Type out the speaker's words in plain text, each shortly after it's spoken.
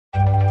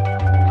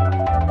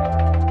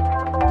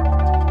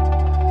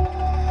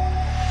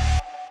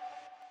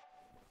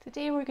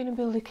Today we're going to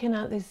be looking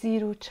at the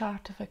Xero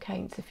Chart of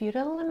Accounts. If you're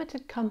a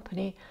limited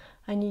company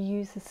and you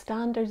use the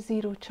standard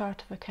Xero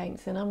Chart of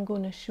Accounts, then I'm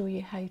going to show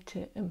you how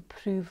to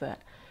improve it.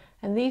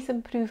 And these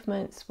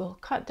improvements will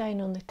cut down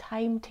on the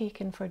time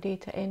taken for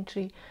data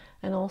entry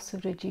and also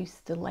reduce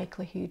the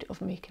likelihood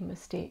of making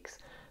mistakes.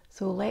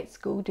 So let's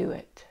go do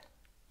it.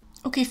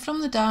 Okay,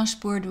 from the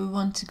dashboard we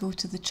want to go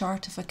to the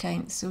Chart of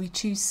Accounts. So we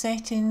choose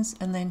Settings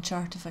and then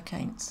Chart of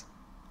Accounts.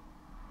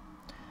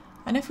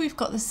 And if we've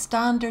got the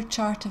standard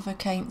Chart of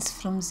Accounts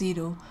from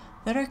Xero,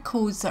 there are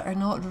codes that are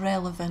not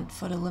relevant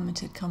for a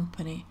limited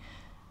company.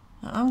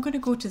 Now I'm going to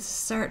go to the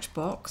search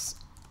box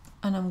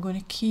and I'm going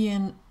to key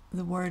in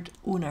the word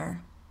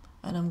owner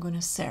and I'm going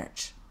to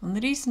search. And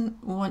the reason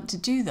we want to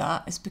do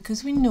that is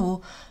because we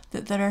know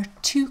that there are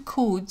two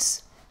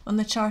codes on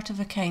the Chart of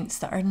Accounts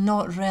that are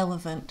not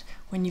relevant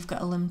when you've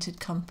got a limited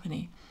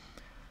company.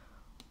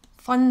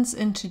 Funds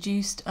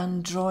introduced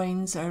and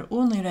drawings are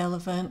only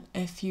relevant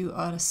if you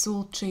are a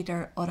sole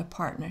trader or a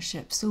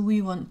partnership. So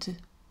we want to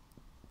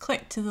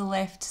click to the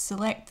left to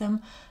select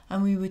them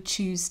and we would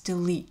choose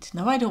delete.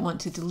 Now I don't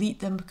want to delete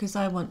them because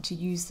I want to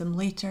use them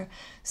later,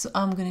 so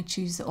I'm going to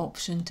choose the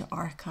option to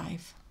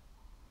archive.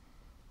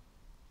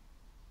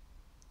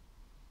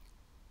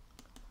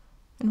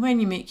 And when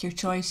you make your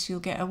choice,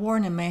 you'll get a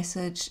warning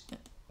message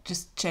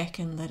just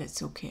checking that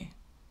it's okay.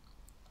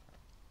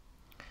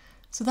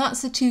 So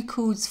that's the two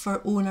codes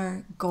for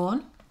owner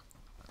gone.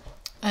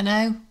 And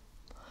now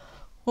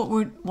what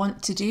we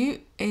want to do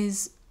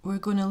is we're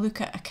going to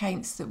look at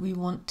accounts that we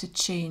want to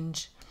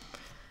change.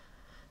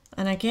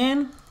 And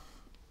again,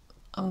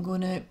 I'm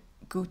going to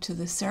go to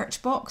the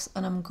search box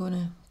and I'm going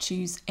to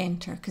choose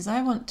enter because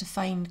I want to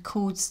find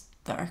codes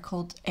that are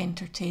called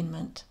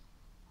entertainment.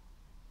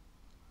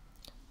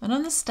 And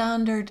on the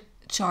standard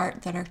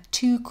chart, there are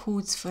two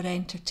codes for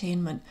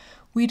entertainment.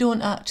 We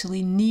don't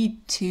actually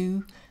need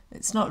two.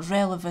 It's not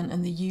relevant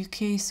in the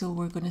UK, so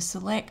we're going to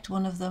select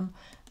one of them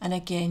and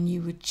again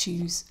you would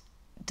choose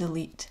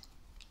delete.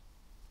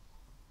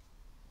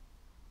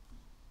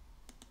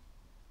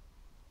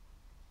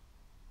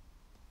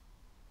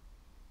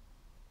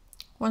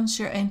 Once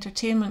your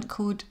entertainment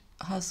code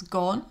has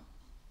gone,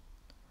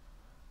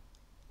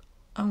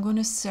 I'm going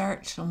to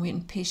search, I'm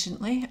waiting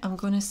patiently, I'm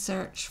going to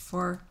search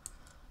for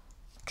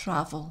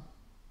travel.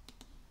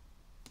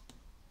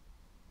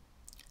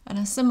 And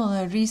a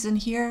similar reason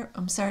here,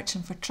 I'm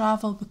searching for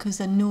travel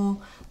because I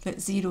know that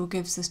Xero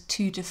gives us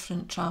two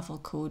different travel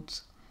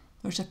codes.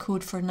 There's a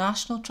code for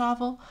national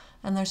travel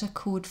and there's a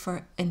code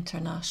for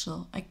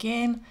international.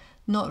 Again,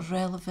 not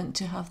relevant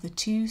to have the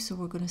two, so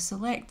we're going to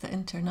select the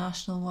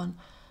international one.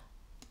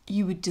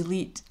 You would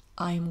delete,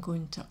 I am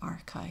going to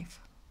archive.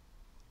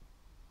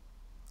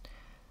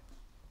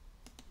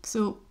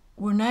 So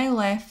we're now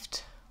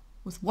left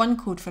with one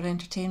code for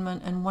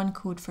entertainment and one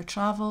code for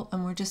travel,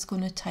 and we're just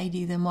going to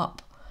tidy them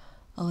up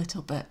a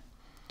little bit.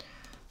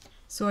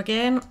 So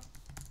again,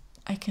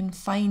 I can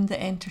find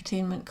the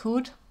entertainment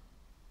code.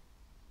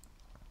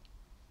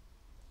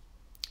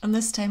 And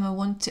this time I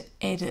want to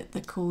edit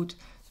the code.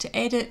 To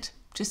edit,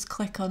 just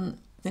click on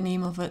the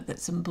name of it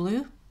that's in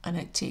blue and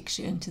it takes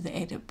you into the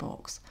edit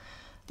box.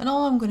 And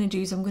all I'm going to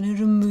do is I'm going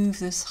to remove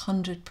this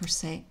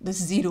 100%,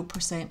 this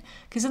 0%,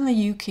 because in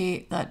the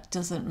UK that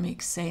doesn't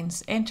make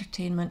sense.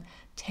 Entertainment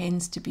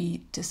tends to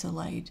be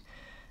disallowed.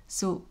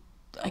 So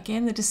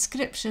again, the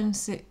description,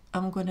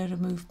 I'm going to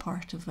remove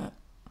part of it.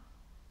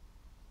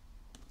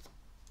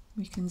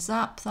 We can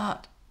zap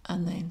that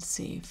and then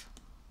save.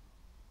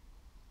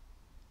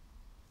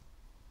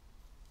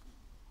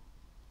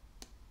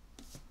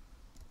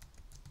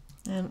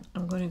 And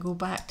I'm going to go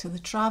back to the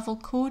travel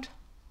code.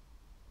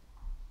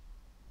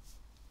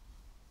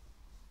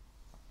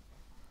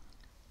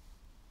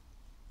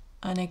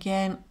 And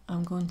again,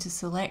 I'm going to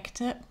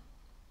select it.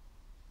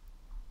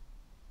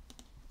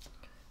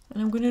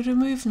 And I'm going to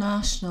remove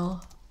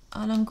national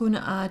and I'm going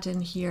to add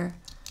in here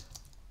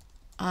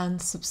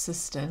and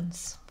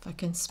subsistence, if I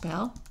can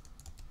spell.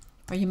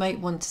 Or you might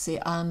want to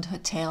say and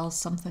hotels,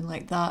 something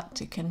like that,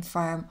 to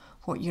confirm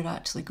what you're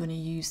actually going to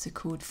use the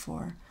code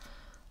for.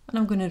 And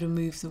I'm going to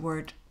remove the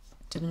word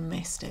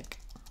domestic.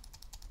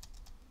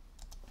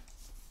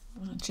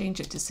 I'm going to change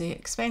it to say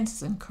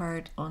expenses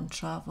incurred on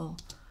travel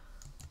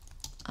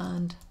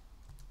and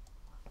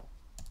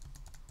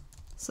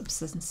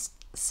subsistence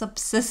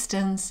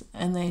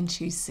and then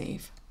choose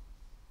save.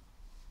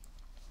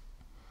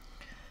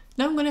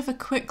 Now I'm going to have a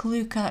quick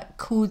look at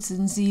codes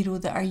in Xero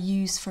that are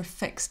used for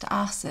fixed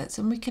assets,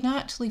 and we can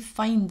actually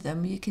find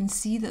them. You can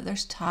see that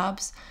there's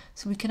tabs,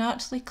 so we can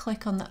actually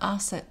click on the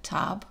asset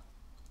tab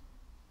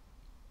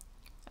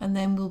and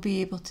then we'll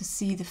be able to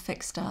see the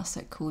fixed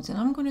asset codes. And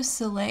I'm going to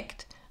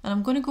select, and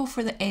I'm going to go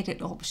for the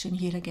edit option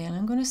here again.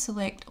 I'm going to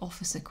select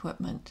office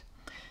equipment.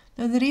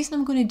 Now the reason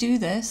I'm going to do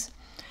this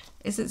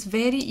is it's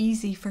very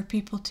easy for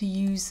people to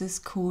use this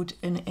code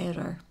in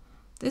error.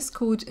 This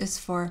code is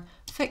for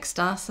fixed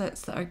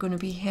assets that are going to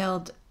be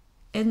held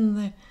in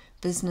the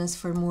business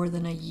for more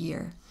than a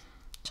year.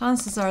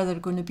 chances are they're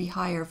going to be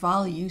higher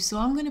value. So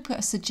I'm going to put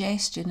a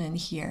suggestion in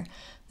here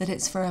that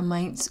it's for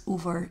amounts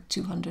over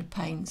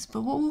 £200.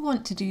 But what we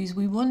want to do is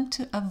we want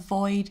to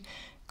avoid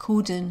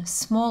coding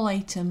small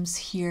items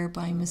here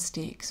by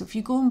mistake. So if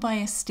you go and buy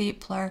a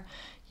stapler,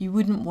 you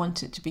wouldn't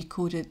want it to be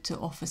coded to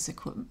office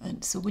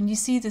equipment. So when you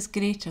see this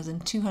greater than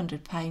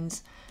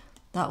 £200,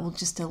 that will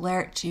just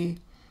alert you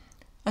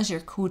as you're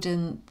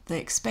coding the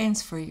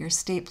expense for your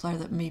stapler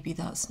that maybe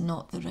that's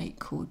not the right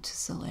code to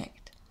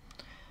select.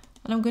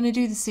 And I'm going to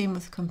do the same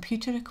with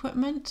computer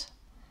equipment.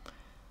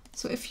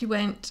 So if you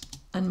went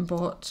and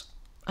bought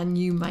a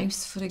new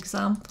mouse, for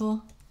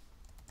example,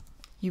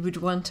 you would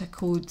want a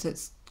code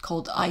that's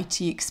called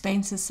IT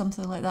expenses,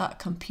 something like that.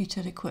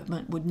 Computer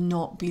equipment would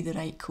not be the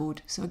right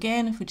code. So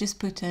again, if we just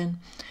put in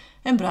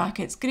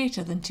brackets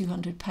greater than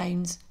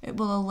 £200, it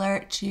will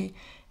alert you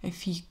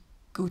if you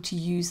go to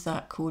use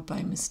that code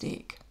by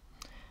mistake.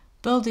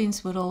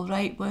 Buildings we're all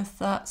right with,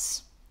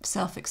 that's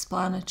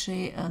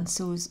self-explanatory, and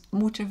so is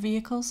motor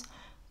vehicles,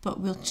 but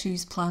we'll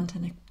choose plant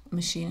and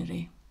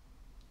machinery.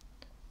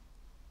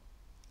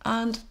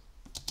 And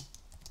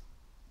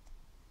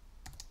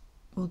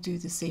we'll do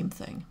the same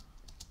thing.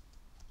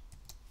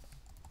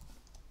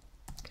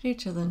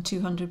 Greater than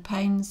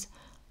 £200,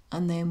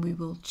 and then we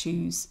will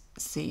choose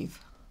save.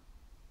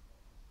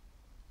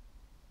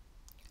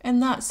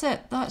 And that's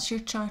it. That's your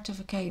chart of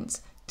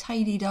accounts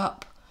tidied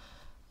up.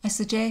 I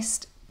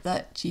suggest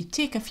that you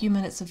take a few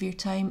minutes of your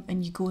time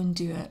and you go and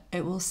do it.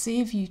 It will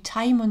save you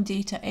time on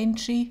data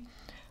entry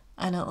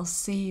and it'll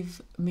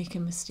save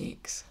making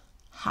mistakes.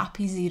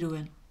 Happy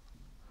zeroing.